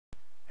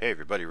Hey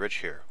everybody, Rich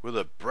here with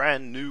a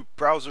brand new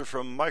browser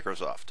from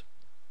Microsoft,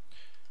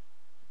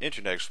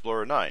 Internet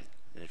Explorer 9.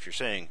 And if you're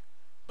saying,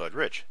 but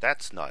Rich,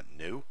 that's not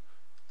new.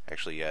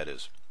 Actually, yeah, it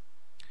is.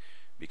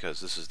 Because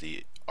this is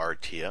the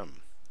RTM.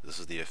 This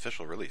is the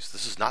official release.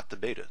 This is not the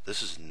beta.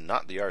 This is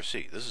not the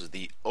RC. This is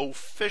the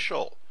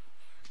official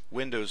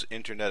Windows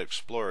Internet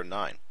Explorer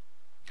 9.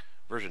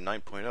 Version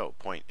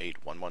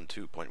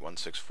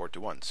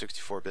 9.0.8112.16421,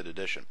 64-bit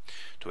edition.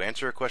 To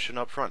answer a question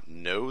up front,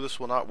 no, this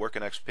will not work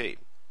in XP.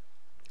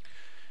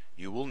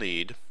 You will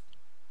need,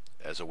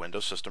 as a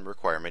Windows system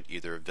requirement,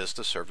 either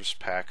Vista Service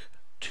Pack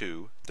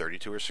 2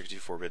 32 or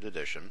 64-bit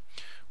edition,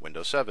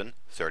 Windows 7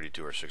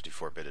 32 or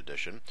 64-bit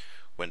edition,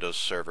 Windows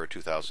Server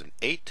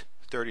 2008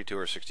 32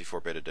 or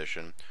 64-bit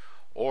edition,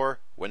 or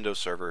Windows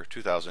Server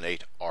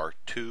 2008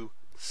 R2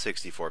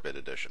 64-bit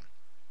edition.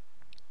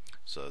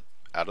 So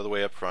out of the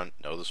way up front,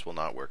 no, this will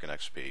not work in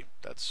XP.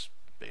 That's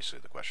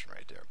basically the question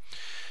right there.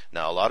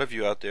 Now, a lot of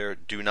you out there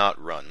do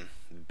not run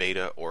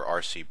beta or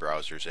RC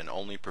browsers and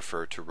only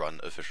prefer to run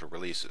official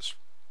releases.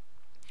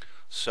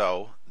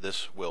 So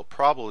this will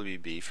probably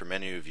be, for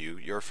many of you,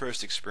 your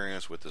first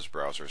experience with this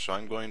browser. So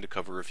I'm going to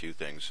cover a few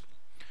things,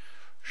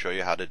 show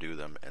you how to do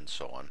them, and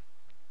so on.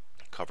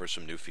 Cover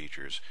some new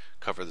features,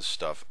 cover the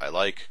stuff I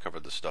like, cover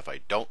the stuff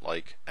I don't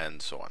like,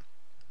 and so on.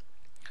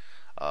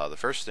 The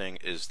first thing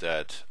is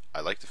that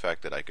I like the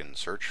fact that I can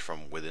search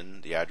from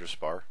within the address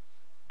bar,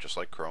 just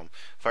like Chrome.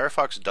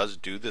 Firefox does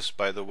do this,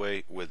 by the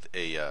way, with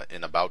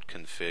an about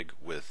config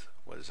with,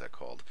 what is that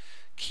called?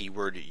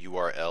 Keyword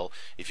URL.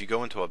 If you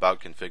go into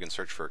about config and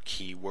search for a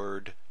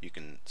keyword, you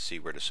can see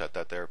where to set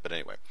that there. But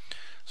anyway,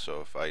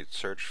 so if I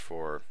search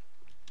for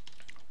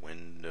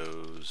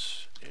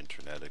Windows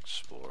Internet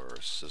Explorer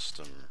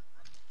System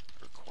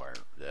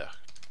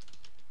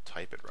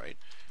type it right,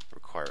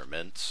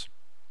 requirements.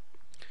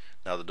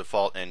 Now the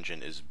default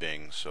engine is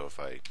Bing, so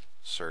if I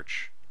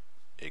search,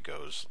 it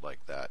goes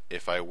like that.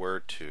 If I were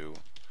to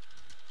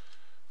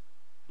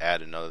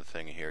add another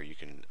thing here, you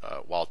can,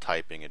 while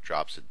typing, it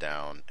drops it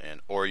down,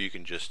 or you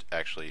can just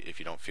actually, if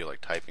you don't feel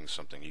like typing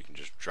something, you can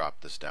just drop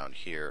this down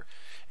here.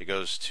 It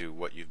goes to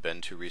what you've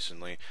been to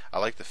recently. I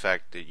like the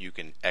fact that you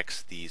can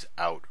X these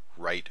out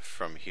right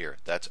from here.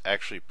 That's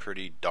actually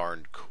pretty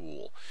darn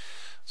cool.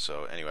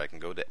 So anyway, I can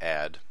go to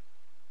Add,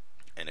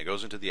 and it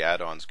goes into the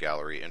Add-Ons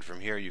gallery, and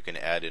from here you can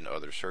add in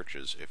other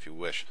searches if you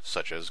wish,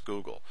 such as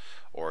Google,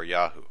 or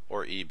Yahoo,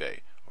 or eBay,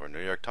 or New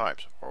York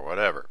Times, or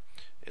whatever.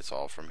 It's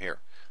all from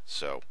here.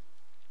 So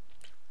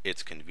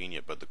it's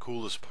convenient, but the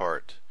coolest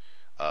part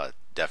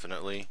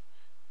definitely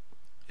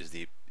is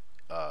the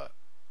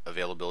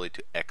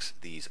availability to X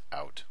these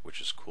out,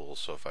 which is cool.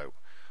 So if I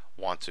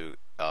want to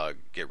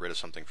get rid of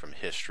something from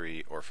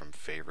history or from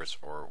favorites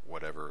or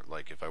whatever,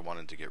 like if I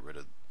wanted to get rid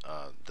of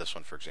this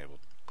one, for example,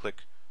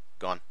 click,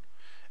 gone.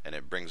 And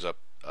it brings up,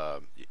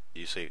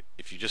 you say,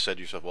 if you just said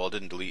to yourself, well, it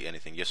didn't delete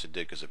anything. Yes, it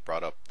did, because it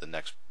brought up the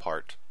next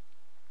part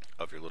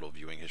of your little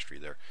viewing history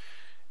there.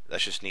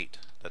 That's just neat.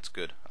 That's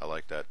good. I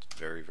like that.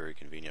 Very, very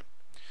convenient.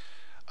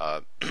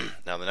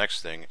 Now, the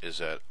next thing is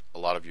that a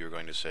lot of you are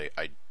going to say,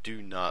 I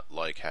do not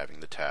like having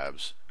the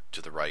tabs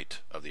to the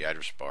right of the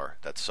address bar.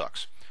 That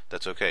sucks.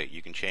 That's okay.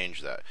 You can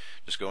change that.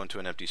 Just go into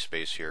an empty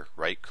space here,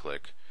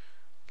 right-click,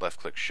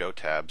 left-click, show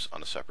tabs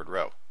on a separate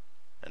row.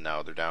 And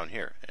now they're down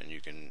here, and you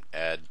can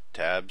add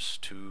tabs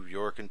to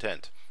your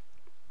content,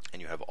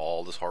 and you have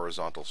all this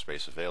horizontal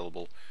space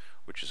available,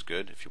 which is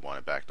good. If you want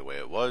it back the way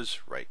it was,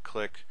 right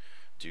click,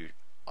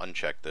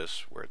 uncheck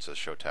this where it says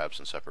show tabs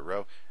in separate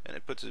row, and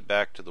it puts it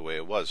back to the way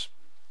it was,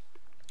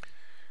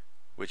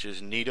 which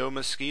is neato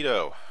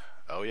mosquito.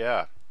 Oh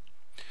yeah.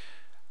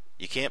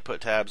 You can't put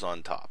tabs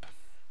on top,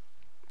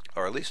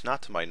 or at least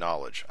not to my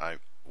knowledge.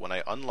 When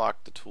I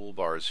unlocked the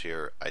toolbars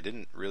here, I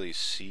didn't really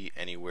see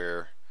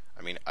anywhere.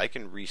 I mean, I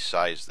can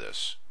resize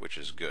this, which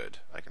is good.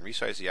 I can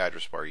resize the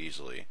address bar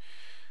easily,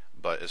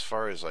 but as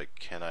far as like,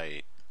 can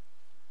I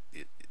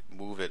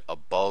move it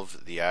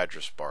above the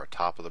address bar,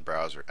 top of the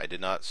browser, I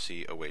did not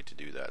see a way to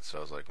do that. So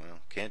I was like,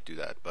 well, can't do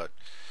that, but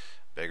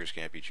beggars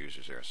can't be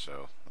choosers there.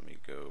 So let me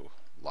go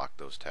lock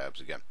those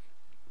tabs again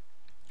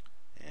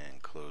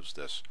and close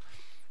this.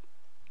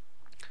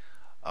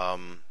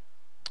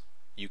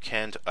 You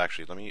can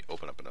actually, let me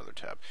open up another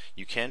tab.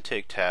 You can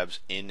take tabs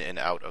in and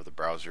out of the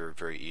browser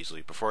very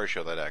easily. Before I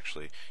show that,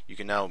 actually, you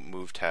can now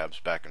move tabs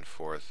back and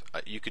forth.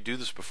 You could do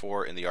this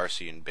before in the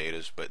RC and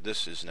betas, but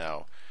this is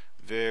now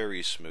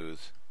very smooth,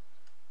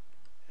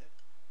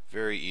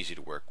 very easy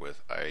to work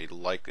with. I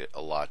like it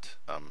a lot.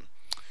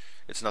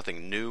 It's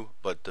nothing new,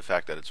 but the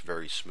fact that it's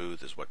very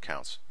smooth is what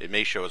counts. It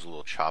may show as a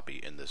little choppy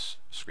in this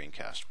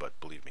screencast, but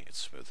believe me, it's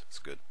smooth. It's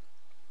good.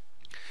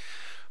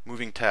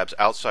 Moving tabs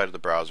outside of the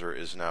browser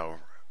is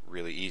now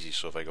really easy.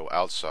 So if I go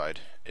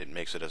outside, it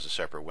makes it as a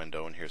separate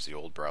window, and here's the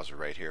old browser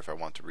right here. If I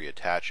want to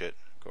reattach it,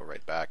 go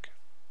right back.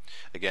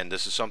 Again,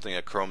 this is something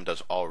that Chrome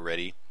does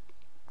already,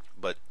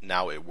 but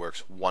now it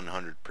works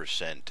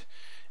 100%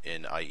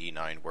 in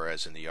IE9,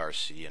 whereas in the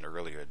RC and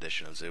earlier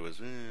editions it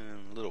was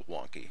a little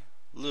wonky,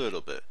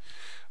 little bit,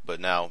 but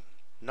now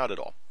not at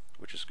all,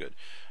 which is good.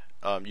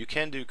 You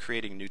can do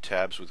creating new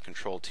tabs with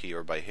Control T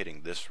or by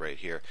hitting this right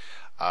here.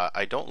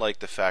 I don't like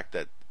the fact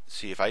that,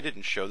 see, if I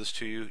didn't show this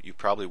to you, you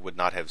probably would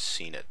not have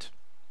seen it.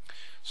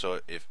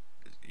 So if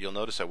you'll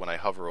notice that when I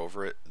hover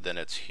over it, then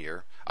it's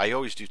here. I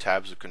always do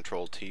tabs with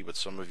Control T, but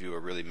some of you are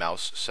really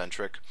mouse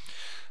centric,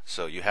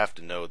 so you have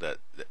to know that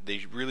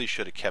they really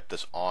should have kept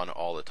this on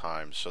all the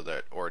time, so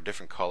that, or a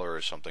different color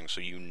or something, so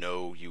you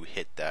know you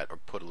hit that, or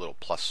put a little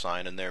plus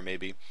sign in there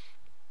maybe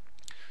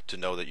to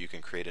know that you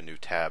can create a new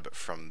tab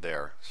from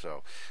there.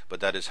 So, but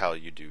that is how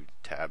you do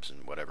tabs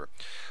and whatever.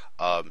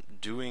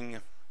 Doing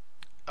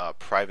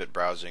private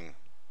browsing.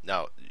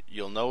 Now,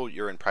 you'll know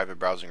you're in private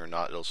browsing or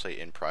not. It'll say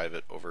in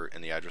private over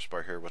in the address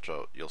bar here, which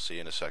you'll see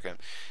in a second.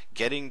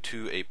 Getting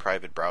to a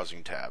private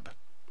browsing tab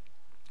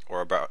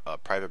or a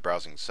private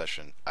browsing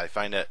session, I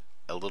find that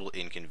a little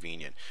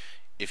inconvenient.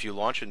 If you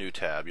launch a new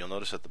tab, you'll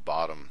notice at the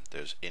bottom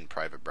there's in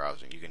private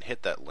browsing. You can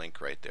hit that link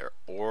right there,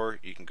 or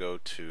you can go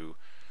to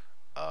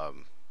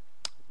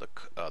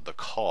the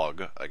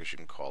cog, I guess you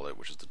can call it,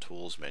 which is the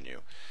tools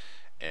menu,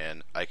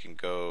 and I can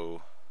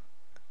go.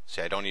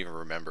 See, I don't even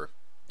remember.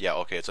 Yeah,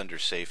 okay, it's under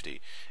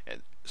safety,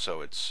 and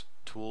so it's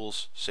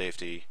tools,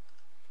 safety,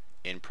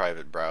 in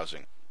private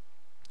browsing.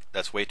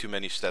 That's way too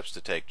many steps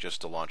to take just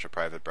to launch a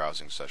private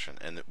browsing session,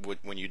 and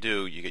when you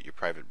do, you get your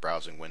private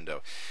browsing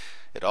window.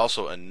 It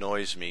also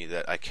annoys me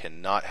that I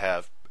cannot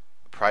have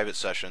private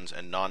sessions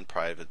and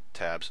non-private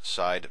tabs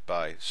side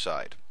by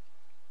side.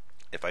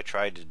 If I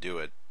tried to do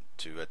it,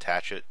 to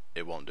attach it,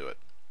 it won't do it.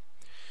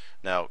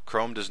 Now,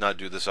 Chrome does not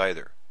do this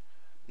either.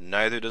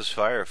 Neither does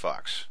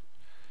Firefox.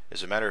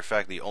 As a matter of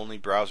fact, the only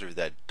browser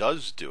that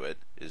does do it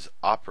is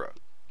Opera.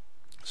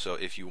 So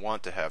if you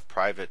want to have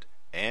private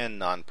and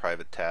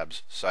non-private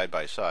tabs side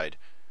by side,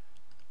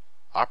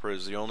 Opera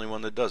is the only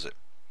one that does it.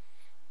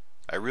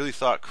 I really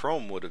thought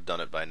Chrome would have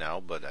done it by now,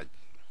 but it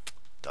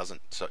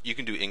doesn't. So you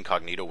can do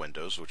incognito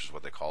windows, which is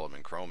what they call them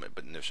in Chrome,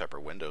 but they're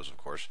separate windows, of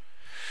course.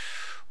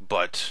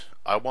 But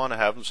I want to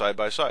have them side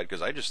by side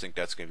because I just think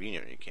that's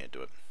convenient and you can't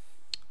do it.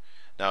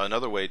 Now,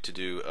 another way to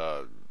do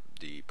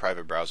the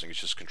private browsing is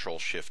just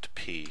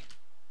Control-Shift-P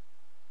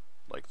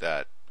like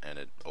that, and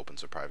it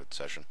opens a private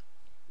session.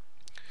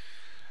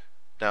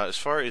 Now, as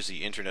far as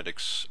the internet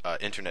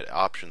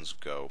options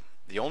go,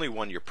 the only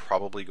one you're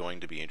probably going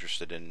to be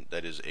interested in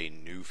that is a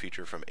new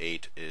feature from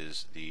 8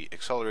 is the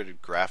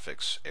accelerated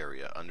graphics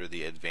area under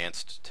the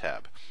Advanced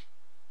tab.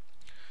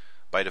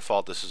 By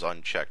default, this is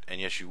unchecked,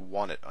 and yes, you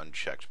want it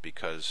unchecked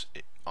because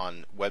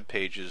on web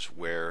pages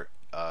where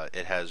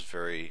it has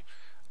very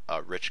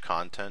rich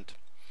content,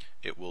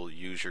 it will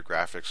use your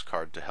graphics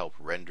card to help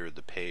render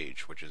the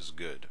page, which is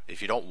good.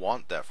 If you don't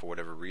want that for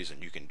whatever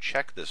reason, you can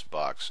check this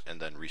box and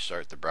then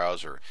restart the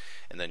browser,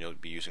 and then you'll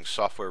be using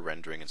software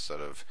rendering instead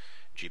of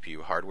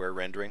GPU hardware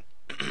rendering.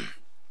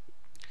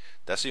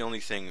 That's the only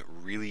thing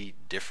really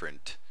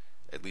different,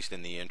 at least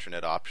in the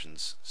Internet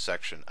Options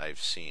section,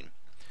 I've seen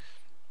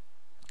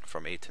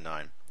from 8 to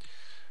 9.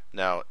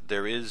 Now,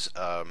 there is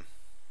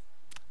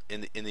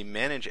in the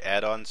Manage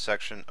Add-Ons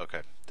section,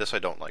 okay, this I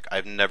don't like.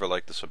 I've never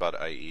liked this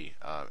about IE,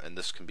 and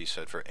this can be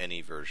said for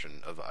any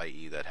version of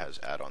IE that has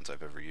add-ons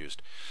I've ever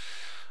used.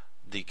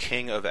 The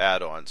king of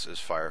add-ons is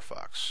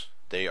Firefox.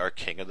 They are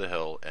king of the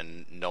hill,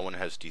 and no one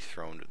has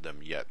dethroned them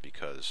yet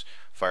because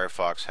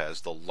Firefox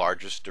has the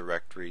largest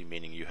directory,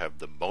 meaning you have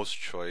the most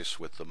choice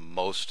with the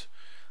most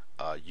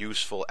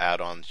useful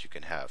add-ons you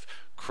can have.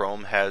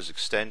 Chrome has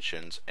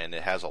extensions, and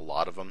it has a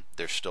lot of them.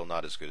 They're still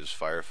not as good as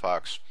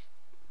Firefox.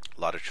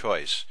 A lot of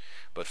choice,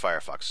 but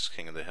Firefox is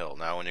king of the hill.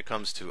 Now, when it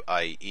comes to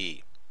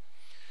IE,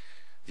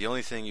 the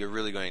only thing you're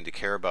really going to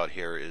care about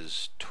here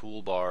is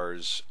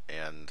toolbars,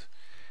 and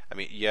I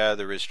mean, yeah,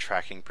 there is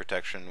tracking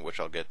protection, which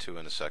I'll get to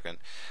in a second,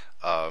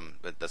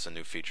 but that's a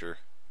new feature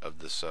of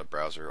this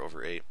browser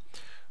over 8.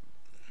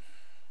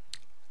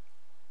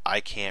 I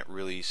can't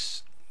really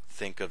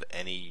think of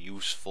any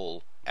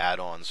useful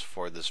add-ons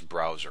for this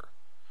browser,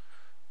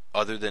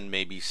 other than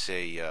maybe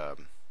say,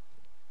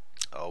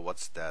 oh,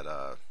 what's that?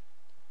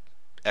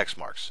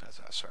 Xmarks.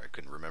 Sorry, I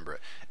couldn't remember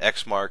it.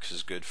 Xmarks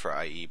is good for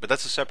IE, but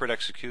that's a separate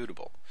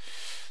executable.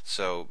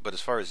 So, but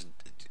as far as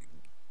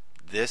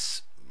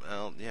this,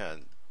 well, yeah,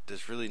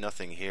 there's really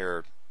nothing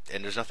here,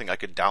 and there's nothing I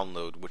could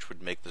download which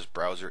would make this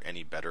browser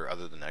any better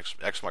other than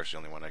Xmarks is the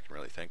only one I can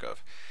really think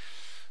of.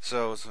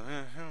 So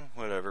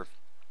whatever.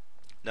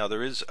 Now,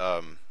 there is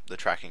the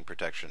tracking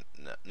protection.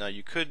 Now,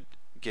 you could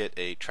get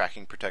a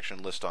tracking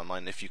protection list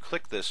online. If you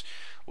click this,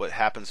 what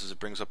happens is it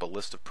brings up a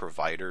list of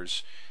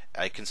providers.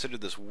 I consider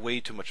this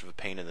way too much of a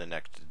pain in the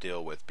neck to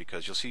deal with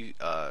because you'll see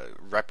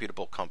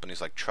reputable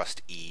companies like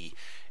TrustE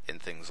and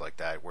things like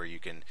that where you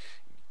can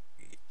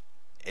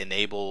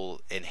enable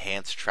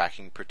enhanced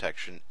tracking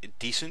protection.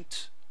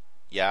 Decent,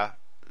 yeah,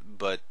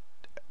 but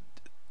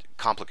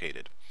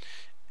complicated.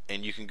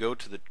 And you can go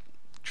to the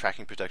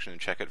tracking protection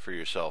and check it for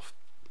yourself.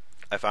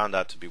 I found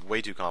that to be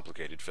way too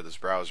complicated for this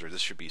browser. It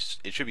should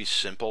be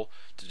simple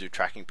to do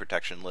tracking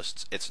protection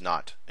lists. It's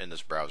not in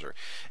this browser.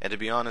 And to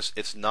be honest,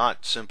 it's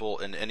not simple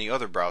in any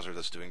other browser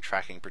that's doing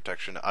tracking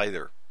protection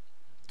either.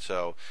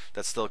 So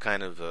that's still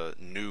kind of a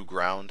new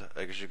ground,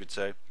 I guess you could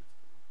say.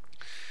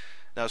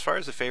 Now, as far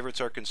as the favorites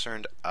are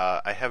concerned,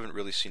 I haven't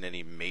really seen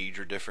any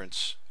major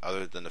difference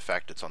other than the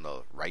fact it's on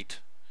the right.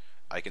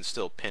 I can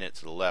still pin it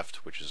to the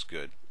left, which is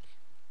good.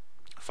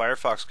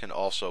 Firefox can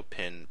also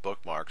pin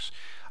bookmarks.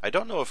 I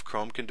don't know if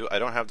Chrome can do it. I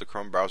don't have the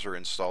Chrome browser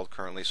installed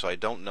currently, so I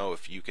don't know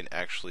if you can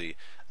actually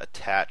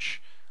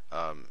attach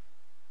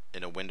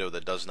in a window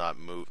that does not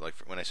move. Like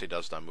when I say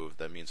does not move,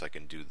 that means I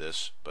can do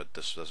this, but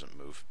this doesn't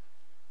move.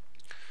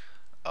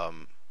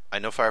 I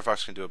know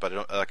Firefox can do it, but I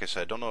don't, like I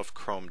said, I don't know if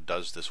Chrome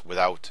does this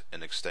without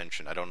an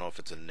extension. I don't know if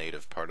it's a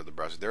native part of the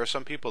browser. There are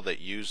some people that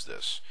use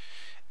this,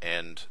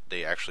 and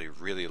they actually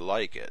really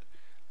like it.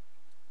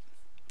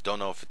 Don't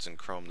know if it's in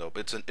Chrome though,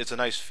 but it's a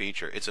nice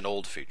feature. It's an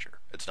old feature.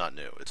 It's not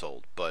new. It's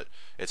old, but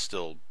it's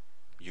still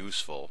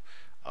useful.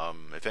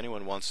 If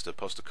anyone wants to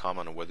post a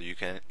comment on whether you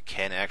can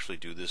actually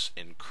do this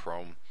in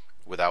Chrome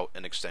without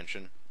an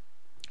extension,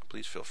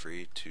 please feel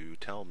free to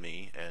tell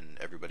me and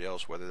everybody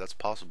else whether that's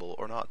possible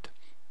or not.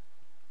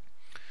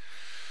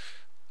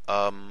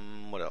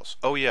 What else?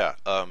 Oh yeah,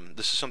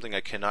 this is something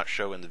I cannot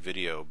show in the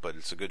video, but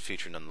it's a good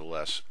feature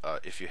nonetheless.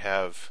 If you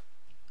have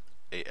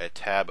a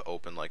tab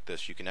open like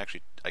this, you can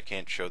actually, I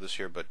can't show this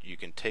here, but you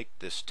can take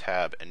this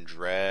tab and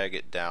drag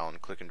it down,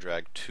 click and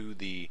drag to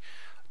the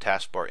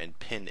taskbar and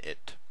pin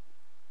it,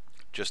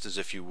 just as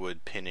if you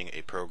would pinning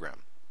a program.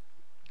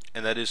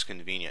 And that is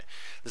convenient.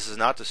 This is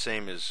not the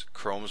same as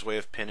Chrome's way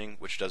of pinning,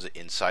 which does it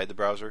inside the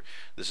browser.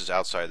 This is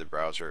outside the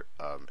browser.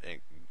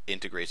 It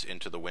integrates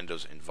into the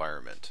Windows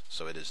environment,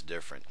 so it is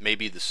different.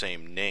 Maybe the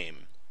same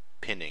name,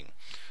 pinning,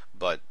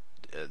 but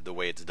the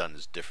way it's done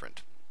is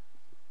different.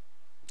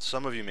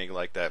 Some of you may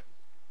like that.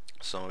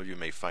 Some of you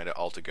may find it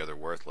altogether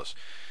worthless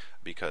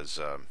because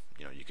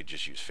you know, you could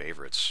just use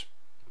favorites,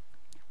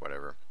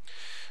 whatever.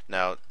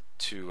 Now,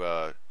 to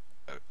a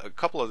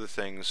couple other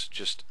things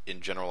just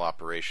in general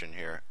operation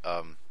here.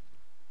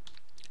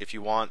 If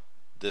you want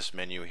this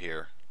menu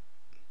here,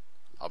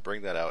 I'll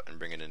bring that out and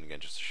bring it in again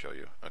just to show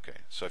you. Okay,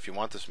 so if you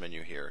want this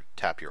menu here,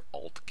 tap your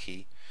Alt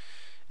key.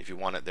 If you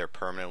want it there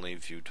permanently,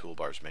 view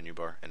Toolbars menu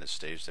bar, and it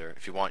stays there.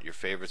 If you want your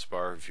favorites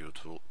bar, view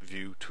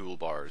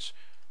Toolbars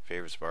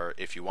favorites bar.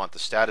 If you want the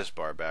status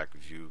bar back,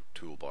 view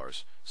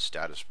Toolbars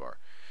status bar.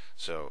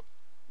 So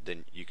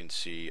then you can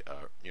see,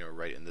 you know,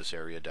 right in this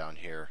area down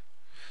here.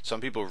 Some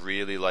people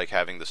really like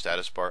having the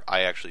status bar.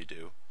 I actually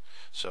do.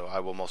 So I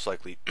will most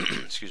likely,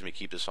 excuse me,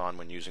 keep this on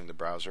when using the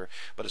browser.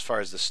 But as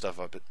far as this stuff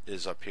up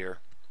here,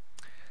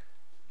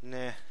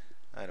 nah,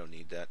 I don't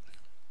need that.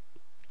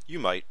 You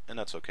might, and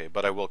that's okay,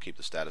 but I will keep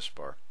the status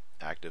bar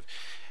active.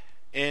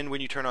 And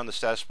when you turn on the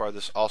status bar,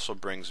 this also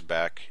brings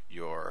back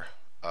your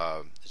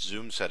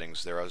zoom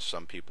settings. There are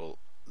some people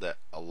that,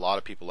 a lot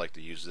of people like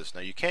to use this.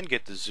 Now you can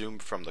get the zoom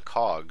from the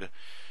cog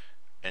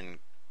and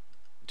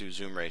do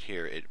zoom right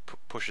here. It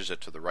pushes it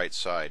to the right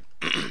side,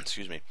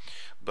 excuse me,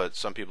 but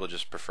some people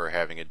just prefer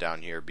having it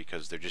down here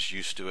because they're just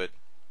used to it.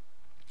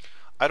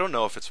 I don't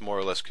know if it's more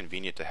or less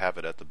convenient to have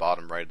it at the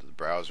bottom right of the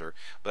browser,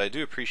 but I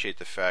do appreciate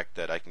the fact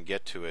that I can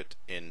get to it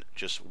in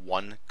just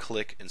one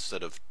click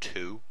instead of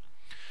two,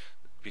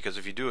 because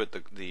if you do it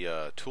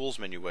the tools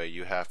menu way,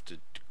 you have to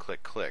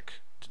click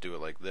to do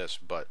it like this,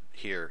 but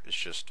here it's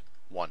just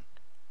one,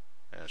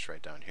 and it's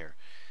right down here.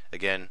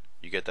 Again,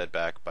 you get that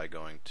back by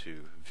going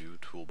to View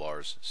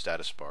Toolbars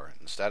Status Bar,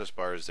 and the status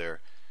bar is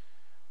there.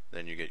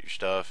 Then you get your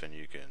stuff, and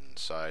you can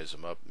size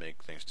them up,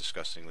 make things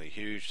disgustingly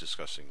huge,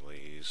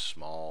 disgustingly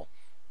small,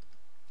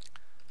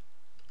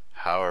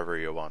 however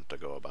you want to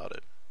go about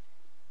it.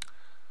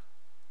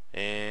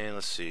 And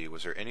let's see,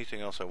 was there anything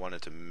else I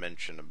wanted to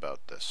mention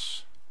about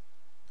this?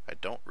 I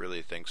don't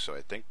really think so.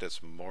 I think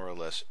that's more or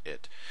less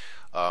it.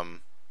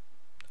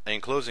 In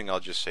closing, I'll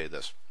just say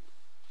this.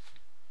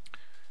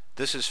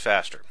 This is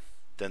faster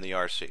than the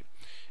RC.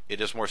 It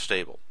is more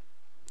stable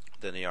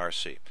than the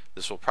RC.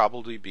 This will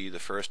probably be the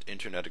first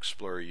Internet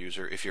Explorer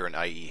user, if you're an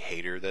IE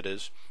hater that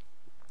is,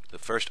 the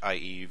first IE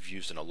you've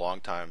used in a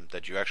long time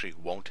that you actually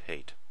won't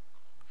hate.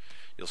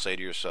 You'll say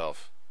to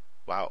yourself,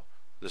 wow,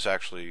 this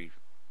actually,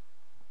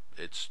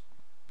 it's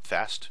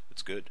fast,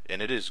 it's good,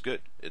 and it is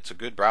good. It's a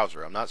good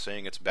browser. I'm not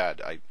saying it's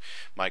bad.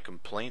 My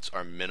complaints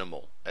are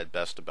minimal at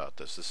best about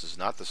this. This is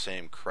not the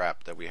same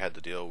crap that we had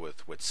to deal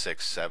with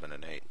 6, 7,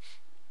 and 8.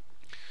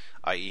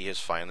 IE has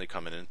finally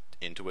come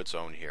into its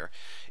own here.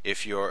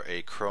 If you're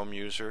a Chrome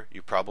user,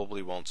 you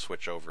probably won't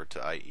switch over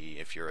to IE.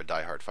 If you're a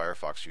diehard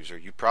Firefox user,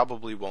 you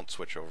probably won't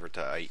switch over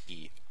to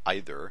IE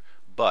either.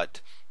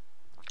 But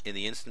in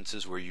the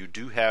instances where you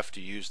do have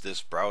to use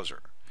this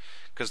browser,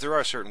 because there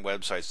are certain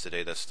websites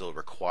today that still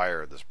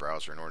require this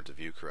browser in order to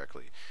view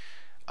correctly.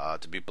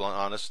 To be blunt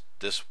honest,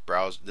 this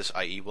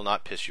IE will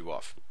not piss you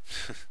off.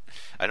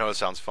 I know it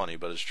sounds funny,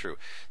 but it's true.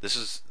 This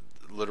is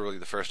literally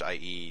the first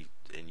IE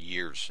in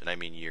years, and I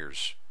mean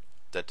years,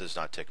 that does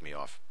not tick me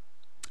off.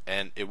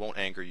 And it won't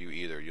anger you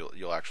either.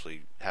 You'll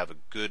actually have a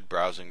good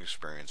browsing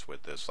experience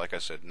with this. Like I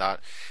said,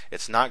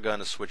 it's not going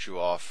to switch you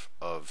off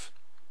of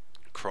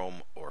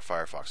Chrome or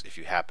Firefox if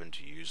you happen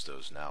to use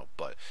those now.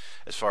 But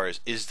as far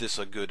as, is this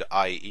a good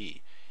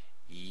IE?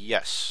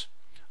 Yes.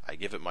 I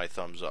give it my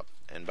thumbs up.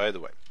 And by the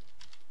way,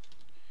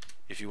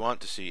 if you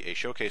want to see a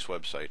showcase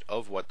website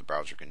of what the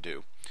browser can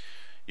do,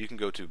 you can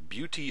go to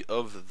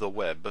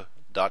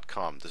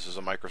beautyoftheweb.com. This is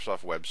a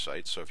Microsoft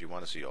website, so if you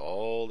want to see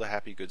all the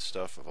happy good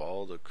stuff of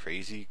all the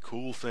crazy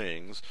cool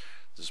things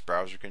this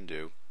browser can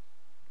do,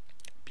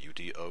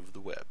 Beauty of the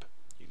Web.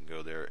 You can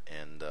go there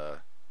and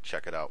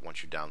check it out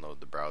once you download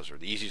the browser.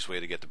 The easiest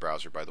way to get the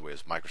browser, by the way,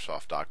 is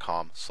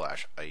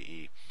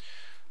microsoft.com/IE,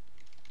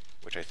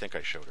 which I think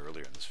I showed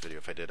earlier in this video.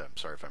 If I did, I'm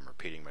sorry if I'm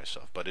repeating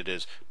myself, but it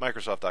is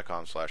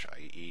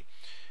microsoft.com/IE,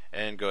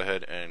 and go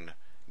ahead and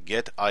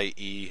get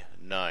IE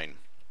 9.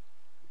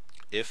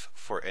 If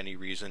for any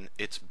reason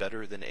it's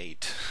better than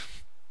 8.